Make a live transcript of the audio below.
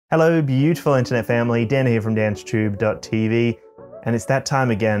Hello, beautiful internet family. Dan here from DansTube.TV, and it's that time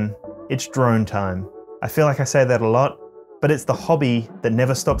again. It's drone time. I feel like I say that a lot, but it's the hobby that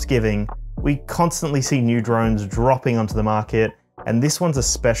never stops giving. We constantly see new drones dropping onto the market, and this one's a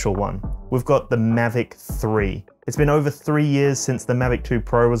special one. We've got the Mavic 3. It's been over 3 years since the Mavic 2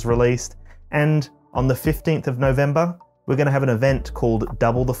 Pro was released, and on the 15th of November, we're going to have an event called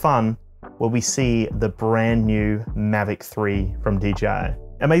Double the Fun, where we see the brand new Mavic 3 from DJI.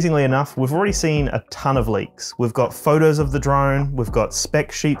 Amazingly enough, we've already seen a ton of leaks. We've got photos of the drone, we've got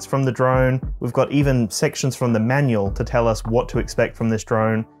spec sheets from the drone, we've got even sections from the manual to tell us what to expect from this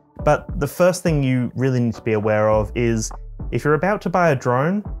drone. But the first thing you really need to be aware of is, if you're about to buy a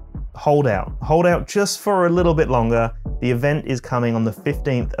drone, hold out. Hold out just for a little bit longer. The event is coming on the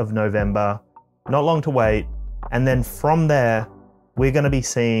 15th of November, not long to wait, and then from there, we're going to be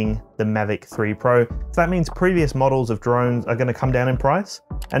seeing the Mavic 3 Pro. So that means previous models of drones are going to come down in price.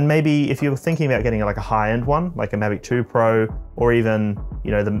 And maybe if you're thinking about getting like a high-end one, like a Mavic 2 Pro, or even,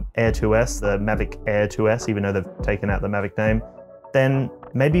 you know, the Air 2S, the Mavic Air 2S, even though they've taken out the Mavic name, then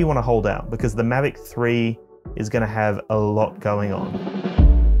maybe you want to hold out because the Mavic 3 is going to have a lot going on.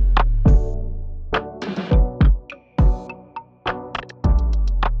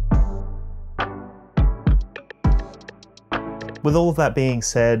 With all of that being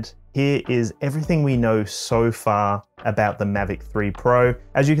said, here is everything we know so far about the Mavic 3 Pro.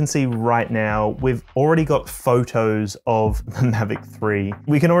 As you can see right now, we've already got photos of the Mavic 3.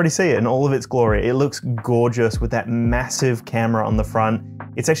 We can already see it in all of its glory. It looks gorgeous with that massive camera on the front.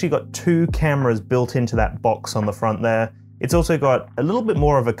 It's actually got 2 cameras built into that box on the front there. It's also got a little bit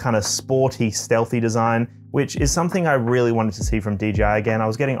more of a kind of sporty, stealthy design, which is something I really wanted to see from DJI again. I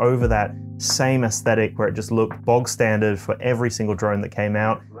was getting over that same aesthetic where it just looked bog standard for every single drone that came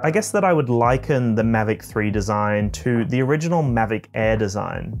out. I guess that I would liken the Mavic 3 design to the original Mavic Air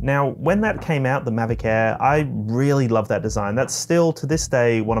design. Now, when that came out, the Mavic Air, I really love that design. That's still, to this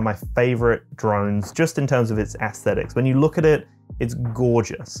day, one of my favorite drones, just in terms of its aesthetics. When you look at it, it's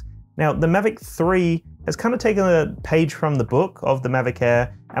gorgeous. Now, the Mavic 3 has kind of taken a page from the book of the Mavic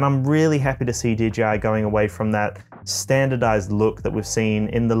Air, and I'm really happy to see DJI going away from that standardized look that we've seen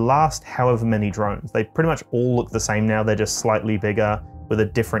in the last however many drones. They pretty much all look the same now, they're just slightly bigger with a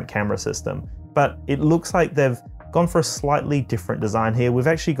different camera system. But it looks like they've gone for a slightly different design here. We've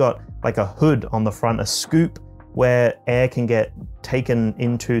actually got like a hood on the front, a scoop where air can get taken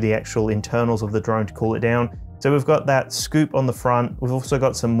into the actual internals of the drone to cool it down. So we've got that scoop on the front. We've also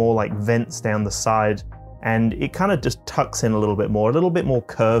got some more like vents down the side, and it kind of just tucks in a little bit more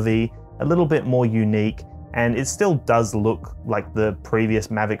curvy, a little bit more unique, and it still does look like the previous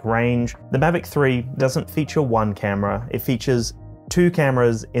Mavic range. The Mavic 3 doesn't feature one camera, it features 2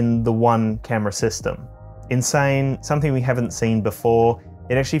 cameras in the one camera system. Insane, something we haven't seen before.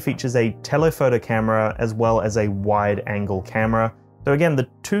 It actually features a telephoto camera as well as a wide angle camera. So again, the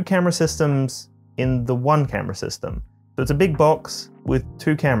 2 camera systems in the one camera system. So it's a big box with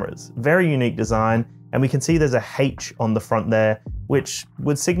 2 cameras. Very unique design, and we can see there's a H on the front there, which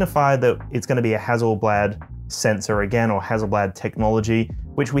would signify that it's going to be a Hasselblad sensor again, or Hasselblad technology,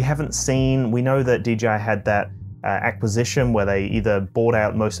 which we haven't seen. We know that DJI had that acquisition where they either bought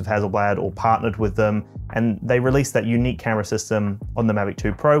out most of Hasselblad or partnered with them, and they released that unique camera system on the Mavic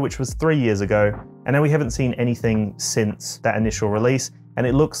 2 Pro, which was 3 years ago, and now we haven't seen anything since that initial release. And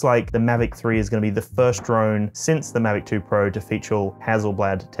it looks like the Mavic 3 is going to be the first drone since the Mavic 2 Pro to feature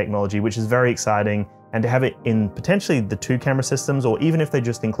Hasselblad technology, which is very exciting. And to have it in potentially the 2 camera systems, or even if they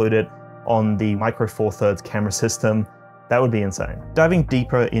just include it on the Micro Four Thirds camera system, that would be insane. Diving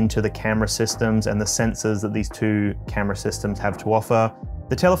deeper into the camera systems and the sensors that these 2 camera systems have to offer,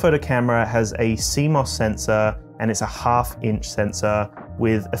 the telephoto camera has a CMOS sensor, and it's a 1/2 inch sensor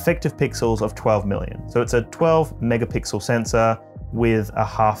with effective pixels of 12 million. So it's a 12 megapixel sensor with a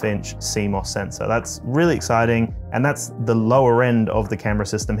 1/2 inch CMOS sensor. That's really exciting, and that's the lower end of the camera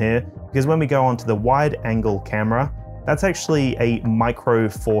system here, because when we go on to the wide angle camera, that's actually a Micro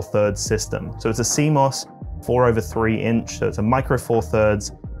Four Thirds system. So it's a CMOS 4/3 inch, so it's a Micro Four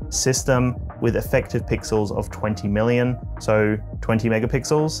Thirds system with effective pixels of 20 million, so 20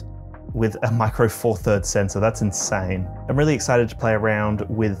 megapixels with a Micro Four Thirds sensor. That's insane. I'm really excited to play around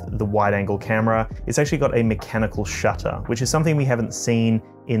with the wide angle camera. It's actually got a mechanical shutter, which is something we haven't seen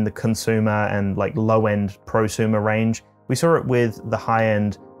in the consumer and like low-end prosumer range. We saw it with the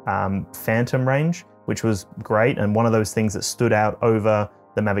high-end Phantom range, which was great, and one of those things that stood out over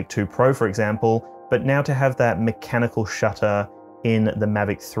the Mavic 2 Pro, for example. But now to have that mechanical shutter in the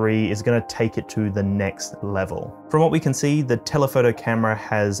Mavic 3 is going to take it to the next level. From what we can see, the telephoto camera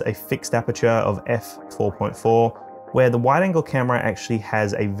has a fixed aperture of f/4.4, where the wide-angle camera actually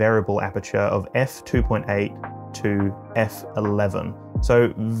has a variable aperture of f2.8 to f11.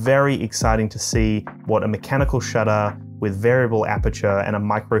 So very exciting to see what a mechanical shutter with variable aperture and a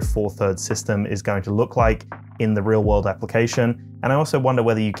micro four thirds system is going to look like in the real world application. And I also wonder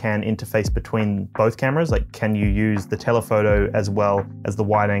whether you can interface between both cameras, like can you use the telephoto as well as the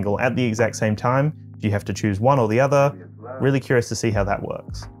wide angle at the exact same time? Do you have to choose one or the other? Really curious to see how that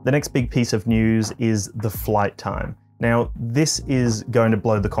works. The next big piece of news is the flight time. Now, this is going to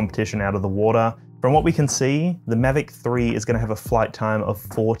blow the competition out of the water. From what we can see, the Mavic 3 is going to have a flight time of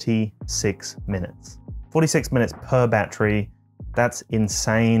 46 minutes. 46 minutes per battery, that's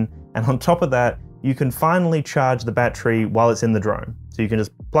insane. And on top of that, you can finally charge the battery while it's in the drone. So you can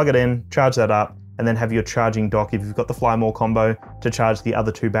just plug it in, charge that up, and then have your charging dock, if you've got the Fly More combo, to charge the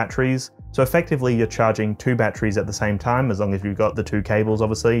other two batteries. So effectively you're charging two batteries at the same time, as long as you've got the two cables,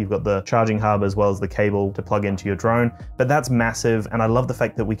 obviously. You've got the charging hub as well as the cable to plug into your drone. But that's massive, and I love the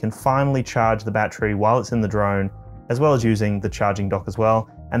fact that we can finally charge the battery while it's in the drone, as well as using the charging dock as well.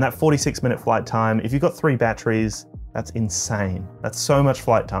 And that 46-minute flight time, if you've got 3 batteries, that's insane. That's so much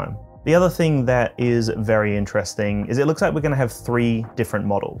flight time. The other thing that is very interesting is it looks like we're going to have 3 different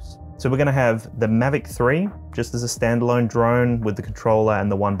models. So we're going to have the Mavic 3, just as a standalone drone with the controller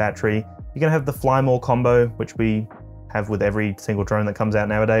and the 1 battery. You're going to have the Fly More combo, which we have with every single drone that comes out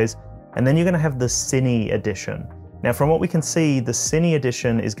nowadays. And then you're going to have the Cine edition. Now, from what we can see, the Cine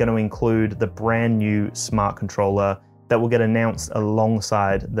edition is going to include the brand new smart controller that will get announced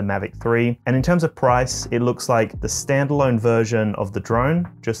alongside the Mavic 3. And in terms of price, it looks like the standalone version of the drone,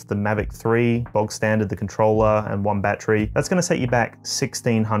 just the Mavic 3, bog standard, the controller and 1 battery, that's gonna set you back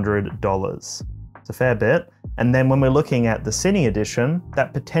 $1,600. It's a fair bit. And then when we're looking at the Cine edition,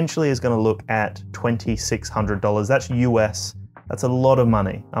 that potentially is gonna look at $2,600. That's US, that's a lot of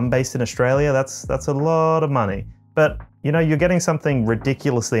money. I'm based in Australia, that's a lot of money. But you know, you're getting something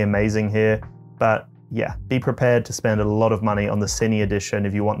ridiculously amazing here, but yeah, be prepared to spend a lot of money on the Cine edition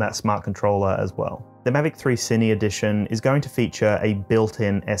if you want that smart controller as well. The Mavic 3 Cine edition is going to feature a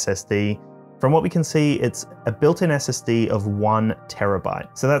built-in SSD. From what we can see, it's a built-in SSD of 1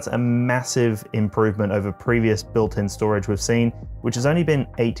 terabyte. So that's a massive improvement over previous built-in storage we've seen, which has only been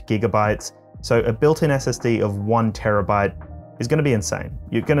 8 gigabytes. So a built-in SSD of 1 terabyte is going to be insane.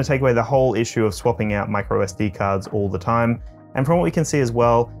 You're going to take away the whole issue of swapping out micro SD cards all the time. And from what we can see as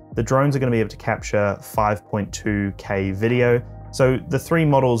well, the drones are going to be able to capture 5.2K video. So the 3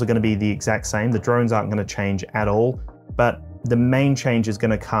 models are going to be the exact same. The drones aren't going to change at all, but the main change is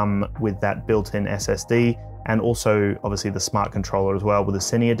going to come with that built-in SSD and also obviously the smart controller as well with the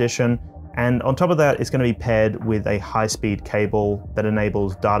Cine edition. And on top of that, it's going to be paired with a high-speed cable that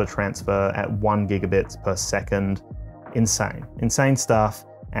enables data transfer at 1 gigabits per second. Insane, insane stuff.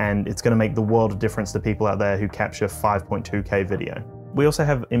 And it's going to make the world of difference to people out there who capture 5.2K video. We also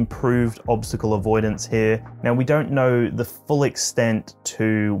have improved obstacle avoidance here. Now, we don't know the full extent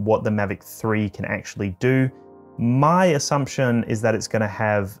to what the Mavic 3 can actually do. My assumption is that it's going to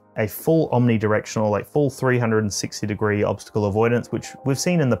have a full omnidirectional, like full 360-degree obstacle avoidance, which we've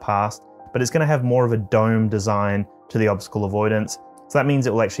seen in the past, but it's going to have more of a dome design to the obstacle avoidance. So that means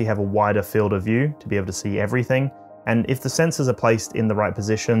it will actually have a wider field of view to be able to see everything. And if the sensors are placed in the right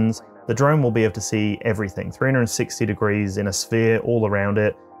positions, the drone will be able to see everything, 360 degrees in a sphere all around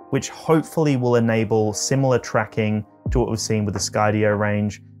it, which hopefully will enable similar tracking to what we've seen with the Skydio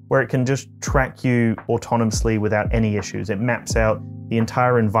range, where it can just track you autonomously without any issues. It maps out the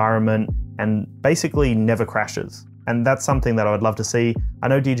entire environment and basically never crashes. And that's something that I would love to see. I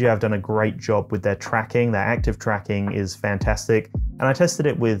know DJI have done a great job with their tracking. Their active tracking is fantastic. And I tested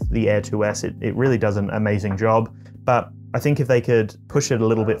it with the Air 2S. It really does an amazing job. But I think if they could push it a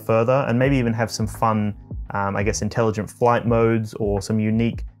little bit further and maybe even have some fun, I guess, intelligent flight modes or some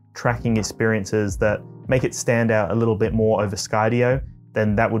unique tracking experiences that make it stand out a little bit more over Skydio,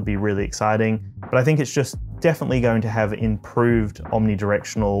 then that would be really exciting. But I think it's just definitely going to have improved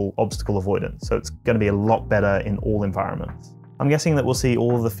omnidirectional obstacle avoidance. So it's going to be a lot better in all environments. I'm guessing that we'll see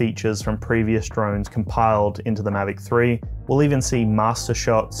all of the features from previous drones compiled into the Mavic 3. We'll even see master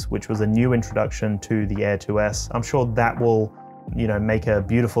shots, which was a new introduction to the Air 2S. I'm sure that will, make a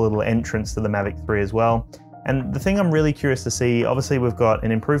beautiful little entrance to the Mavic 3 as well. And the thing I'm really curious to see, obviously we've got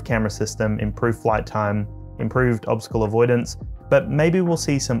an improved camera system, improved flight time, improved obstacle avoidance, but maybe we'll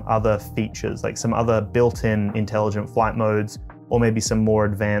see some other features, like some other built-in intelligent flight modes, or maybe some more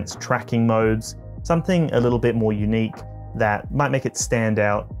advanced tracking modes, something a little bit more unique that might make it stand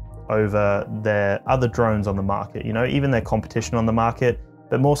out over their other drones on the market. Even their competition on the market,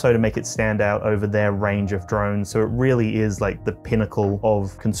 but more so to make it stand out over their range of drones. So it really is like the pinnacle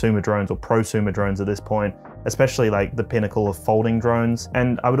of consumer drones or prosumer drones at this point, especially like the pinnacle of folding drones.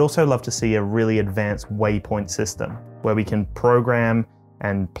 And I would also love to see a really advanced waypoint system where we can program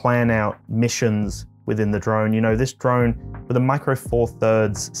and plan out missions within the drone. You know, this drone with a micro four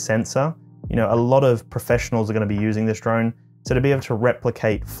thirds sensor, you know, a lot of professionals are going to be using this drone. So to be able to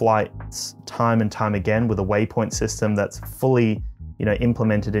replicate flights time and time again with a waypoint system that's fully, you know,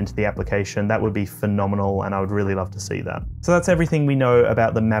 implemented into the application, that would be phenomenal, and I would really love to see that. So that's everything we know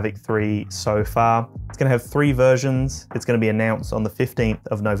about the Mavic 3 so far. It's going to have 3 versions. It's going to be announced on the 15th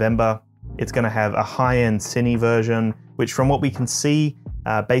of November. It's going to have a high-end Cine version, which from what we can see,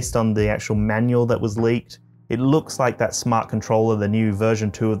 based on the actual manual that was leaked, it looks like that smart controller, the new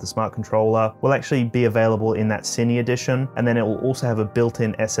version 2 of the smart controller, will actually be available in that Cine edition. And then it will also have a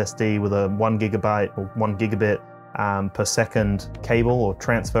built-in SSD with a 1 gigabyte or 1 gigabit per second cable or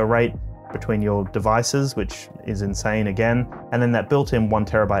transfer rate between your devices, which is insane again. And then that built-in 1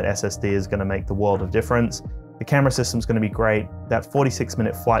 terabyte SSD is going to make the world of difference. The camera system's going to be great. That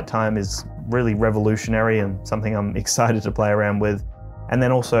 46-minute flight time is really revolutionary and something I'm excited to play around with. And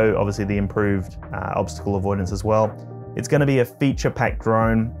then also, obviously, the improved obstacle avoidance as well. It's going to be a feature-packed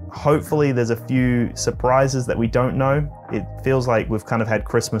drone. Hopefully, there's a few surprises that we don't know. It feels like we've kind of had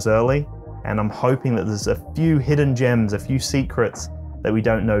Christmas early, and I'm hoping that there's a few hidden gems, a few secrets that we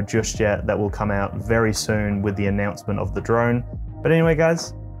don't know just yet that will come out very soon with the announcement of the drone. But anyway,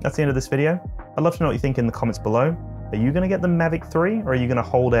 guys, that's the end of this video. I'd love to know what you think in the comments below. Are you going to get the Mavic 3, or are you going to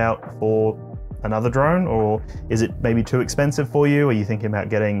hold out for another drone, or is it maybe too expensive for you? Are you thinking about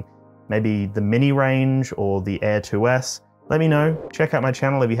getting maybe the mini range or the Air 2S? Let me know. Check out my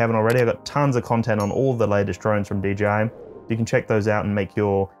channel if you haven't already. I've got tons of content on all the latest drones from DJI. You can check those out and make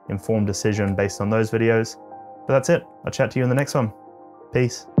your informed decision based on those videos. But that's it. I'll chat to you in the next one.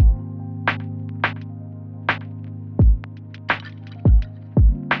 Peace.